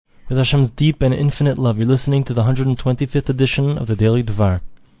With Hashem's deep and infinite love, you're listening to the 125th edition of the Daily Dvar.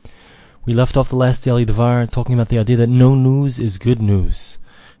 We left off the last Daily Dvar talking about the idea that no news is good news.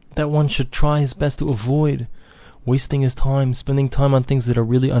 That one should try his best to avoid wasting his time, spending time on things that are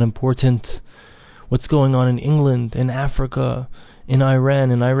really unimportant. What's going on in England, in Africa, in Iran,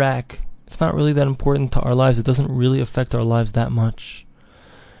 in Iraq. It's not really that important to our lives. It doesn't really affect our lives that much.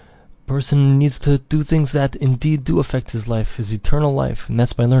 A person needs to do things that indeed do affect his life, his eternal life, and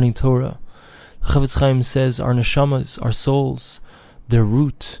that's by learning Torah. Chafetz Chaim says our neshamas, our souls, their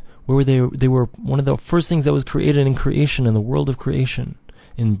root, where were they? They were one of the first things that was created in creation, in the world of creation,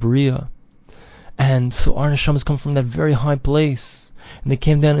 in Bria. And so our neshamas come from that very high place, and they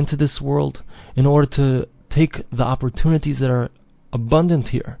came down into this world in order to take the opportunities that are abundant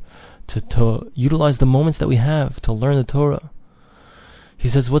here, to utilize the moments that we have to learn the Torah. He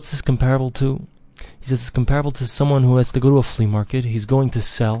says, what's this comparable to? He says it's comparable to someone who has to go to a flea market. He's going to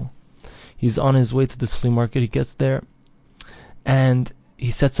sell. He's on his way to this flea market. He gets there, and he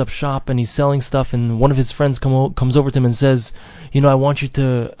sets up shop, and he's selling stuff. And one of his friends comes over to him and says, I want you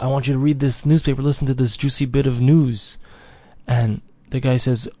to read this newspaper, listen to this juicy bit of news. And the guy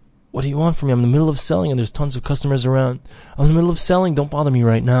says, what do you want from me? I'm in the middle of selling, and there's tons of customers around. I'm in the middle of selling. Don't bother me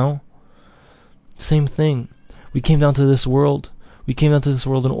right now. Same thing. We came down to this world. We came down to this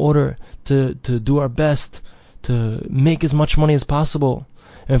world in order to do our best to make as much money as possible.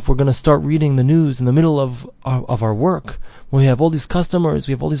 And if we're going to start reading the news in the middle of our work, when we have all these customers,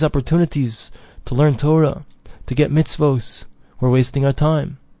 we have all these opportunities to learn Torah, to get mitzvos, we're wasting our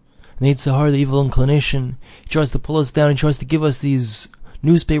time. And the Yetzer Hara, the evil inclination, he tries to pull us down. He tries to give us these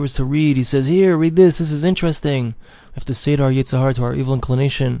newspapers to read. He says, here, read this. This is interesting. We have to say to our Yetzer Hara, to our evil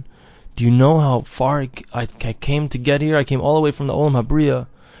inclination, do you know how far I came to get here? I came all the way from the Olam HaBriya,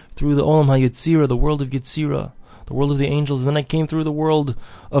 through the Olam HaYetzira, the world of Yetzira, the world of the angels. And then I came through the world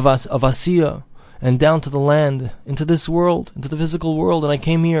of Asiya, and down to the land, into this world, into the physical world. And I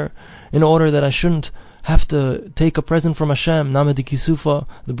came here in order that I shouldn't have to take a present from Hashem, Nama de Kisufa,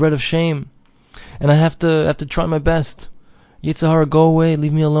 the bread of shame. And I have to try my best. Yetzer Hara, go away,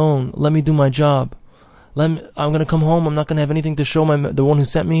 leave me alone, let me do my job. I'm going to come home, I'm not going to have anything to show the one who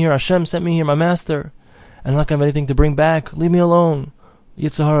sent me here. Hashem sent me here, my master. I'm not going to have anything to bring back. Leave me alone.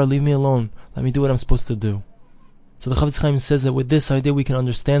 Yetzer Hara, leave me alone. Let me do what I'm supposed to do. So the Chafetz Chaim says that with this idea we can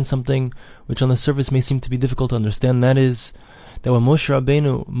understand something which on the surface may seem to be difficult to understand. That is, that when Moshe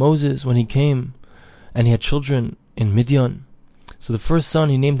Rabbeinu, Moses, when he came, and he had children in Midian, so the first son,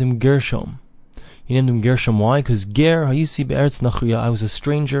 he named him Gershom. He named him Gershom. Why? Because Ger Hayisi Be'eretz Nachriya, I was a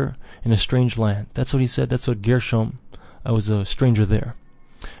stranger in a strange land. That's what he said. That's what Gershom, I was a stranger there.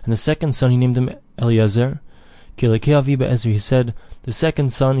 And the second son, he named him Eliezer. He said, the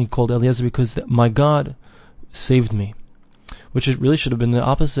second son he called Eliezer because my God saved me. Which it really should have been the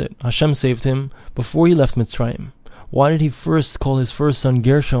opposite. Hashem saved him before he left Mitzrayim. Why did he first call his first son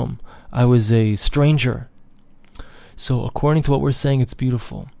Gershom? I was a stranger. So according to what we're saying, it's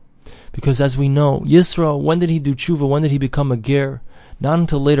beautiful. Because as we know, Yisro, when did he do tshuva? When did he become a ger? Not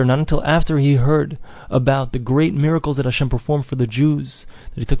until later, not until after he heard about the great miracles that Hashem performed for the Jews,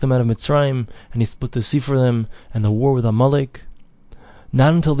 that he took them out of Mitzrayim, and he split the sea for them, and the war with Amalek.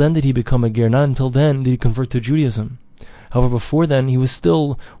 Not until then did he become a ger. Not until then did he convert to Judaism. However, before then, he was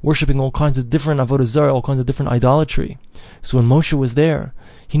still worshipping all kinds of different avodah zarah, all kinds of different idolatry. So when Moshe was there,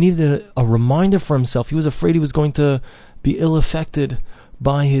 he needed a reminder for himself. He was afraid he was going to be ill-affected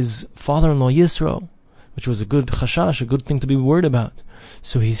by his father-in-law Yisro, which was a good chashash, a good thing to be worried about.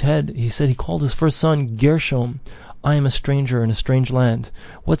 So he said he called his first son Gershom. I am a stranger in a strange land.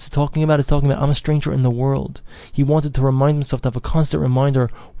 What's it talking about? It's talking about I'm a stranger in the world. He wanted to remind himself, to have a constant reminder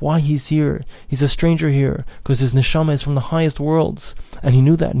why he's here. He's a stranger here because his neshama is from the highest worlds. And he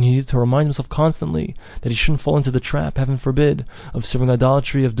knew that, and he needed to remind himself constantly that he shouldn't fall into the trap, heaven forbid, of serving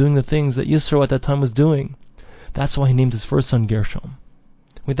idolatry, of doing the things that Yisro at that time was doing. That's why he named his first son Gershom.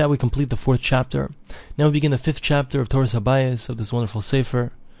 With that, we complete the 4th chapter. Now we begin the 5th chapter of Torah Habayis, of this wonderful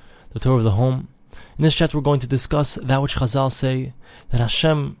sefer, the Torah of the home. In this chapter, we're going to discuss that which Chazal say, that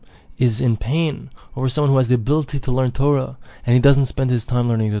Hashem is in pain over someone who has the ability to learn Torah, and he doesn't spend his time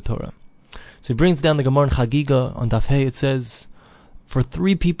learning the Torah. So he brings down the Gemara in Chagiga on Daf Hey. It says, for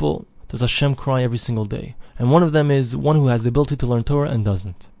 3 people does Hashem cry every single day, and one of them is one who has the ability to learn Torah and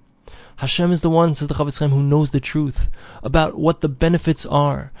doesn't. Hashem is the one, says the Chafetz Chaim, who knows the truth about what the benefits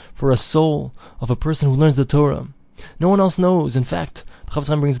are for a soul of a person who learns the Torah. No one else knows. In fact, the Chafetz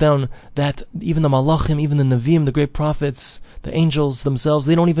Chaim brings down that even the Malachim, even the Nevi'im, the great prophets, the angels themselves,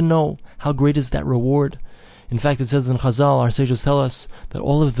 they don't even know how great is that reward. In fact, it says in Chazal, our sages tell us that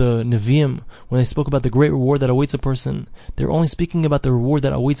all of the Nevi'im, when they spoke about the great reward that awaits a person, they're only speaking about the reward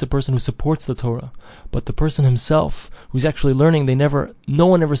that awaits a person who supports the Torah. But the person himself, who's actually learning, no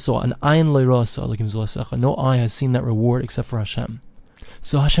one ever saw. An ayin lo yara, no eye has seen that reward except for Hashem.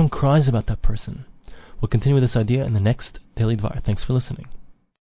 So Hashem cries about that person. We'll continue with this idea in the next Daily Dvar. Thanks for listening.